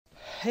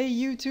Hey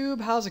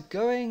YouTube, how's it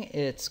going?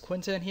 It's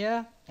Quentin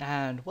here,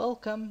 and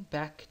welcome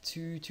back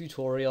to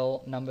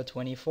tutorial number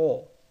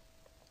 24.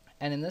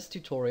 And in this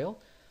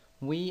tutorial,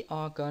 we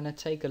are going to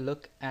take a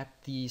look at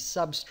the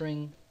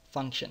substring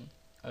function.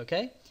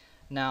 Okay?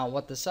 Now,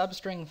 what the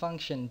substring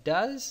function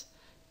does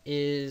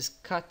is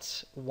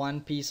cut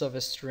one piece of a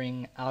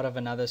string out of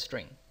another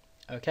string.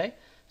 Okay?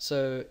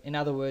 So, in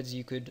other words,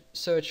 you could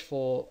search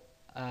for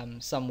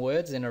some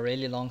words in a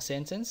really long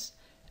sentence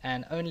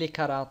and only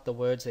cut out the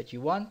words that you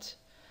want.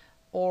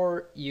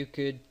 Or you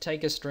could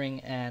take a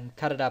string and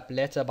cut it up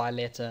letter by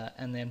letter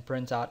and then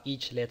print out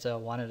each letter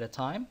one at a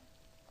time.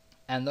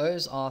 And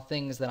those are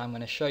things that I'm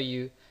going to show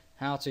you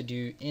how to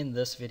do in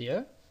this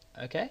video.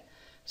 Okay,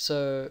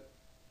 so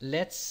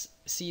let's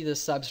see the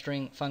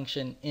substring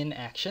function in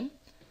action.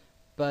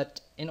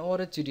 But in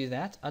order to do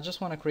that, I just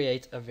want to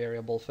create a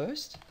variable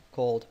first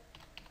called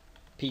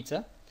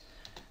Peter.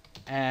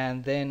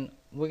 And then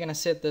we're going to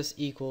set this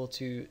equal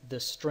to the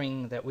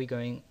string that we're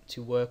going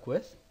to work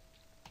with.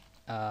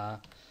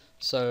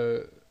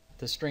 So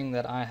the string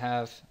that I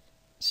have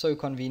so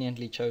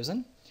conveniently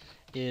chosen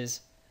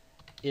is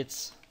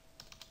it's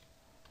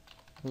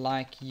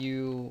like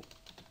you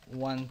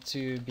want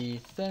to be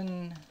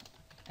thin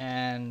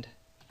and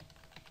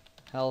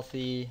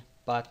healthy,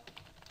 but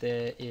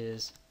there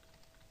is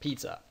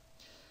pizza.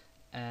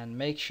 And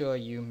make sure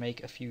you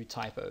make a few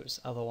typos,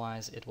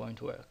 otherwise it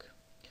won't work.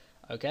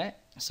 Okay,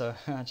 so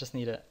I just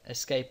need to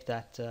escape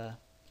that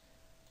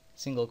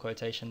single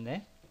quotation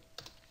there.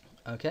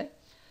 Okay,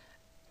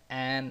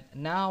 and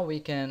now we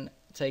can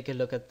take a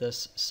look at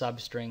this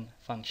substring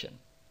function.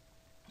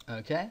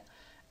 Okay,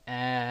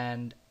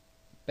 and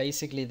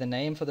basically the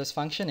name for this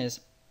function is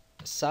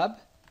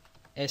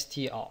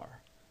substr,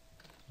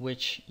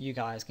 which you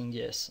guys can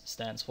guess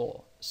stands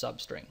for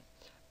substring.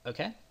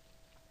 Okay,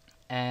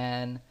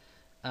 and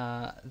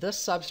this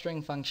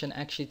substring function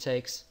actually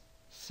takes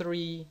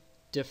three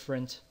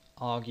different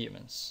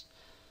arguments.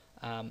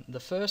 The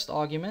first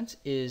argument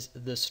is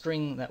the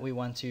string that we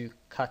want to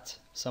cut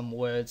some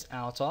words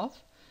out of.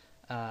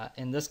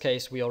 In this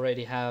case, we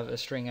already have a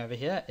string over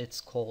here. It's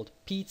called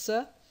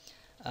pizza.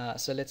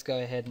 So let's go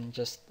ahead and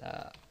just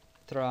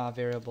throw our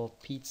variable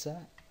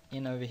pizza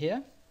in over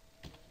here.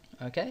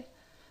 Okay.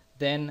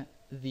 Then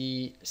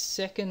the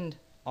second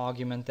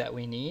argument that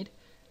we need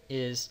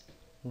is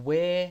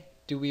where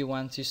do we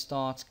want to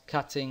start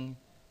cutting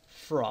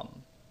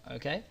from?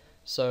 Okay.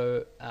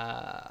 So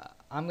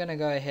I'm going to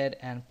go ahead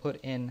and put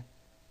in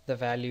the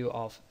value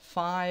of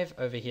 5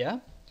 over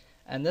here,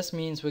 and this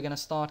means we're going to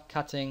start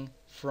cutting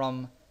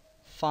from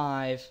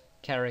 5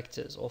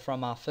 characters, or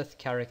from our 5th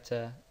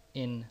character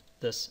in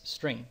this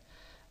string,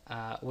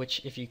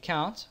 which if you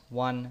count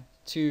 1,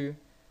 2,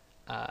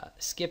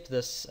 skip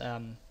this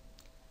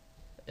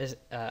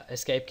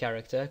escape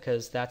character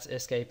because that's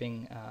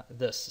escaping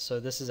this, so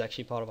this is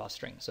actually part of our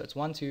string. So it's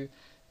 1, 2,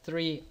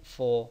 3,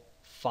 4,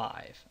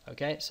 5.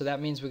 Okay, so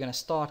that means we're going to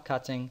start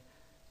cutting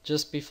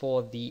just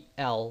before the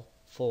L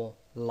for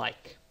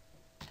like.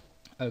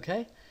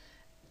 Okay,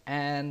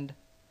 and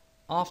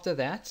after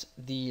that,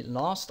 the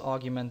last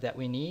argument that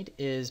we need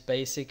is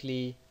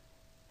basically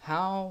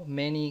how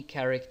many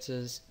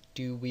characters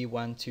do we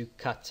want to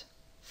cut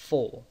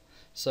for.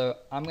 So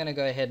I'm going to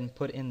go ahead and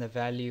put in the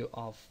value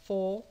of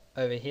 4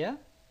 over here,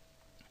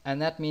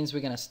 and that means we're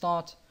going to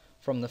start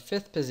from the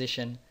 5th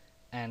position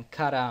and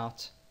cut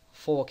out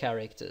 4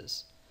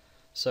 characters.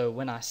 So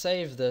when I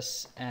save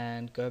this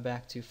and go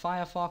back to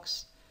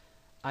Firefox,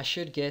 I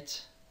should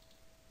get,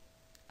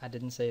 I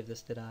didn't save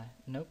this, did I?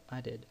 Nope,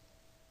 I did.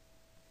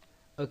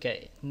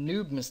 Okay,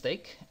 noob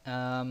mistake.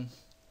 I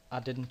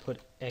didn't put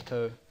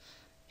echo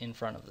in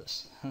front of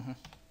this. A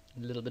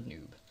little bit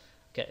noob.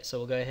 Okay, so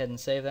we'll go ahead and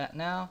save that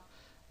now.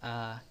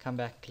 Come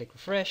back, click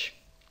refresh,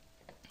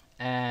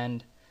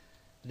 and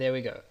there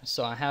we go.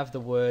 So I have the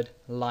word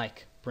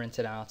like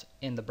printed out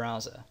in the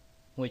browser.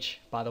 Which,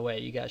 by the way,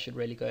 you guys should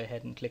really go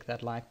ahead and click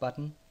that like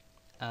button.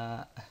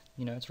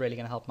 You know, it's really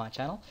going to help my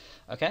channel.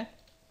 Okay,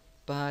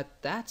 but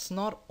that's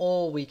not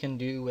all we can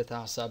do with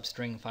our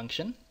substring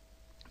function,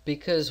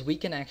 because we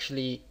can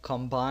actually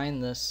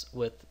combine this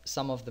with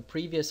some of the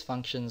previous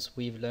functions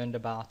we've learned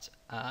about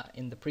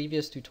in the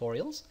previous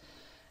tutorials,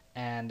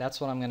 and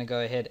that's what I'm going to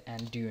go ahead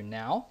and do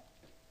now.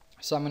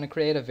 So I'm going to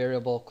create a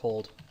variable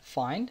called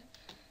find,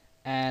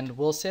 and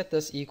we'll set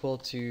this equal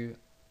to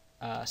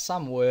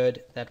some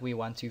word that we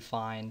want to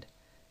find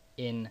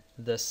in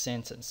this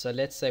sentence. So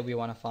let's say we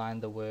want to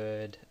find the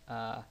word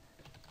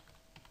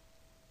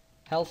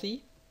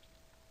healthy.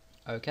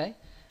 Okay,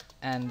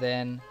 and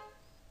then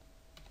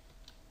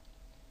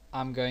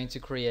I'm going to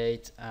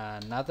create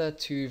another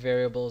 2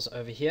 variables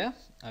over here.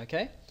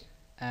 Okay,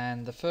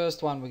 and the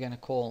first one we're going to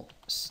call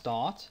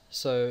start.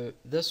 So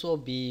this will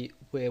be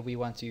where we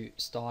want to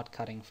start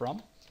cutting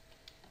from.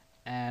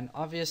 And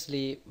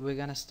obviously we're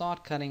going to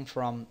start cutting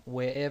from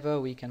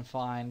wherever we can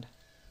find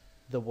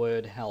the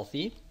word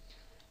healthy,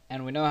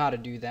 and we know how to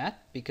do that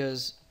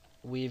because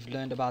we've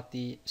learned about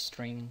the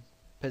string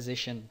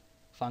position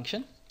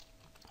function.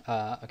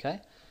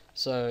 Okay,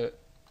 so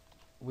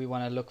we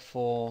want to look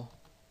for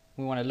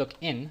we want to look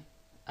in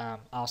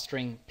our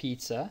string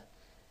pizza,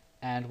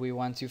 and we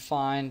want to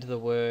find the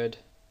word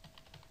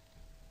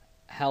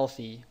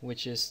healthy,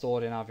 which is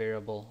stored in our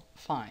variable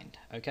find.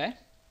 Okay,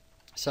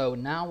 so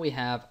now we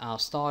have our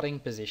starting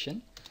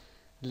position.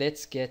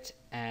 Let's get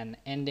an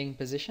ending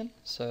position.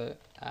 So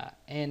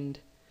end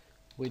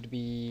would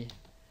be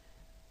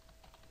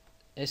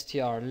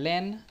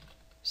strlen,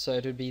 so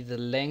it would be the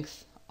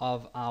length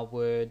of our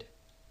word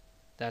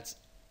that's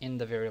in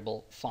the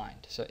variable find.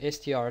 So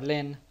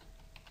strlen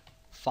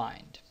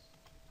find.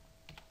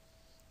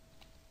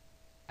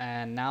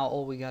 And now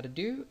all we got to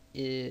do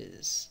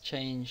is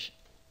change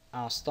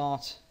our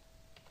start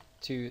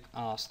to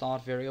our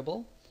start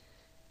variable,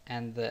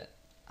 and the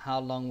how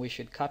long we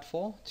should cut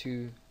for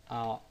to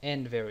our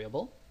end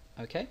variable.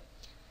 Okay,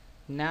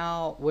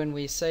 now when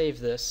we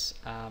save this,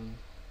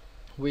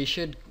 we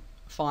should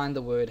find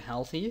the word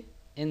healthy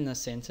in the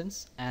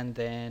sentence and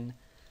then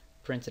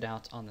print it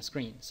out on the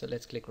screen. So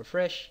let's click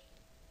refresh,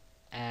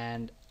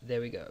 and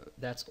there we go.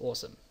 That's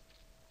awesome.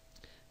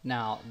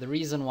 Now the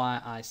reason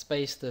why I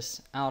spaced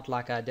this out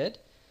like I did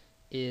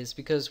is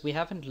because we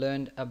haven't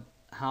learned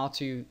how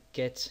to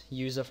get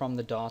user from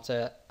the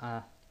data,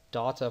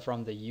 data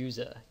from the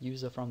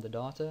user from the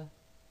data.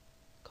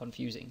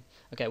 Confusing.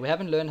 Okay, we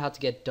haven't learned how to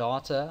get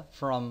data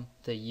from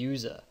the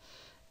user,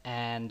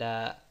 and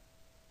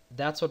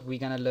that's what we're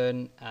going to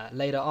learn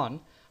later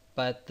on.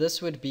 But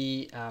this would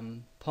be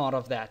part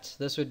of that.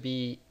 This would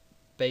be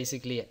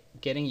basically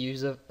getting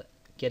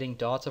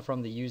data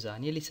from the user. I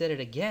nearly said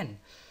it again.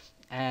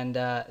 And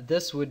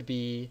this would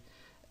be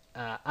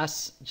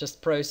us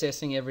just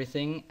processing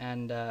everything,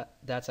 and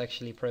that's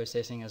actually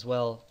processing as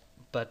well,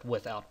 but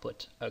with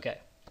output. Okay.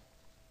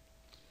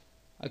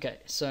 Okay,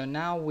 so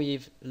now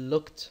we've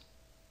looked,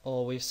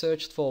 or we've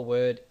searched for a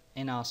word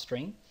in our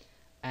string,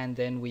 and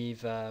then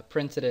we've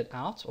printed it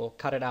out, or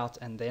cut it out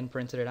and then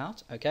printed it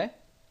out. Okay.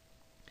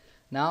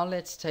 Now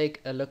let's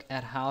take a look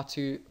at how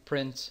to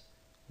print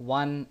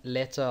one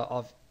letter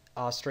of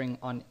our string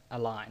on a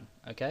line.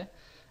 Okay,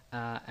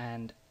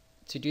 and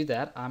to do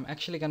that, I'm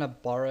actually going to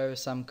borrow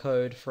some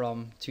code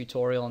from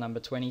tutorial number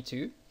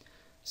 22.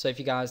 So if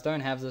you guys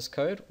don't have this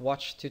code,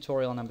 watch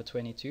tutorial number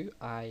 22.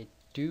 I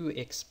do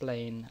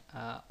explain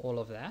all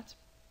of that.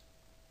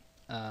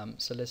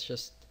 So let's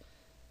just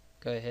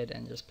go ahead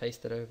and just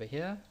paste it over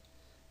here.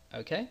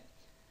 Okay,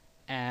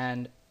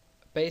 and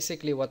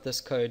basically what this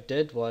code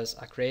did was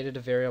I created a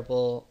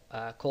variable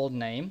called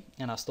name,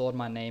 and I stored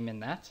my name in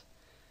that,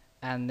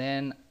 and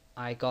then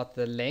I got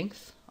the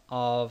length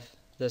of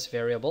this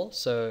variable.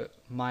 So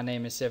my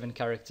name is 7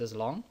 characters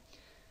long,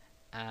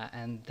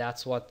 and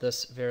that's what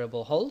this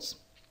variable holds.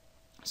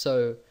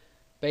 So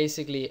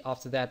basically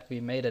after that we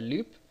made a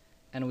loop,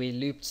 and we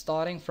looped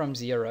starting from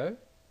 0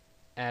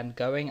 and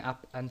going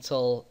up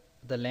until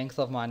the length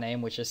of my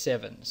name, which is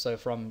 7. So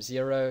from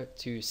 0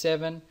 to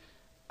 7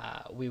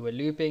 we were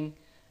looping,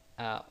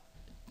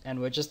 and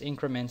we're just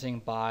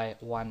incrementing by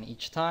 1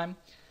 each time.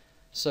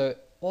 So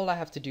all I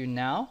have to do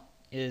now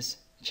is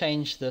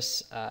change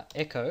this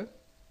echo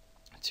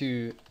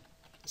to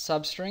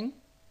substring,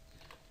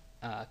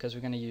 because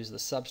we're going to use the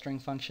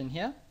substring function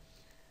here.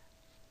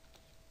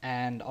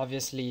 And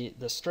obviously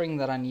the string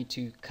that I need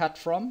to cut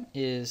from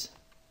is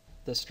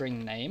the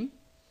string name,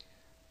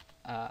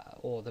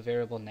 or the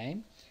variable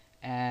name,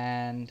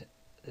 and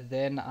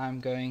then I'm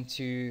going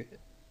to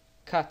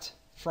cut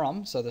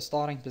from, so the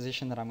starting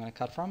position that I'm going to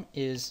cut from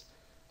is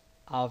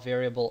our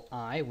variable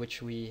I,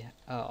 which we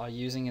are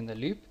using in the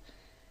loop.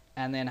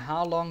 And then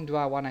how long do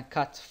I want to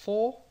cut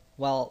for?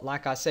 Well,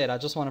 like I said, I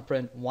just want to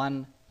print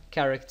 1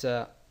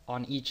 character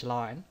on each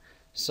line,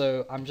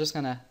 so I'm just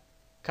going to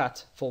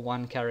cut for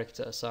 1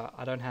 character, so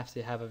I don't have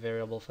to have a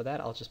variable for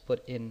that. I'll just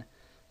put in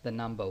the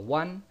number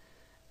 1,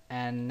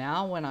 and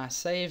now when I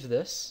save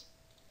this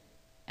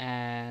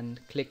and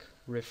click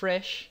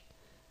refresh,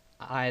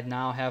 I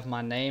now have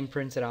my name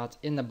printed out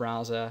in the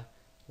browser,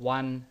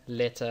 1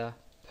 letter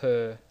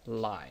per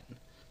line.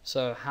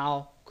 So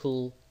how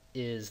cool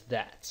is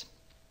that?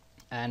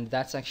 And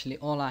that's actually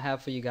all I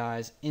have for you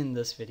guys in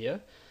this video.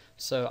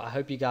 So I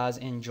hope you guys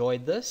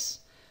enjoyed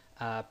this.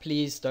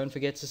 Please don't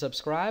forget to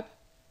subscribe.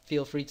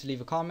 Feel free to leave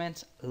a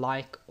comment,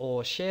 like,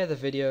 or share the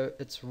video.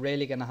 It's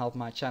really going to help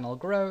my channel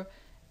grow,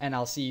 and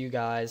I'll see you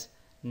guys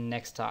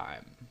next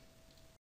time.